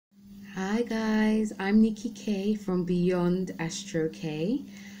Hi guys, I'm Nicky K from Beyond Astro K,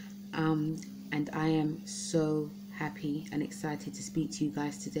 and I am so happy and excited to speak to you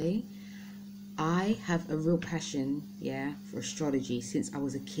guys today. I have a real passion, for astrology since I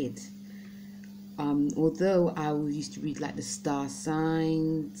was a kid. Although I used to read like the star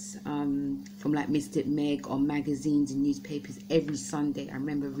signs from like Mystic Meg on magazines and newspapers every Sunday. I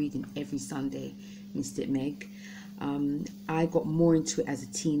remember reading every Sunday Mystic Meg. I got more into it as a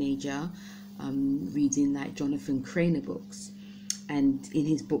teenager, reading like Jonathan Craner books, and in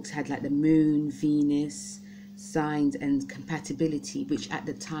his books had like the moon, Venus, signs and compatibility, which at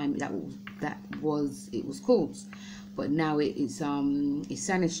the time it was called, but now it's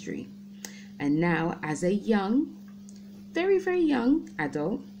sanitary. And now as a young, very young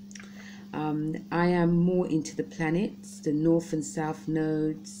adult, I am more into the planets, the north and south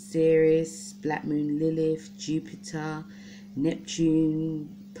nodes, Ceres, Black Moon Lilith, Jupiter, Neptune,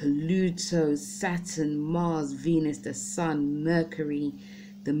 Pluto, Saturn, Mars, Venus, the Sun, Mercury,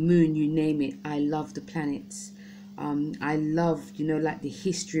 the Moon, you name it. I love the planets. I love, like the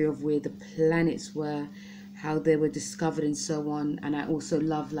history of where the planets were, how they were discovered and so on. And I also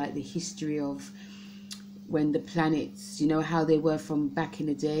love like the history of when the planets, how they were from back in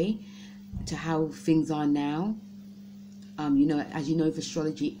the day to how things are now. As you know, with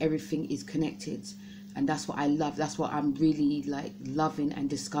astrology, everything is connected, and that's what I love. That's what I'm really like loving and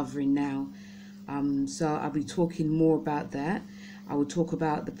discovering now. So I'll be talking more about that. I will talk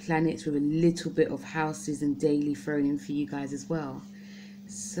about the planets with a little bit of houses and daily thrown in for you guys as well.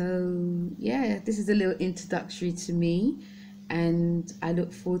 So yeah, this is a little introductory to me, and I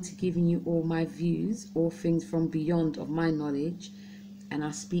look forward to giving you all my views, all things from beyond of my knowledge, and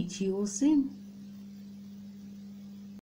I'll speak to you all soon.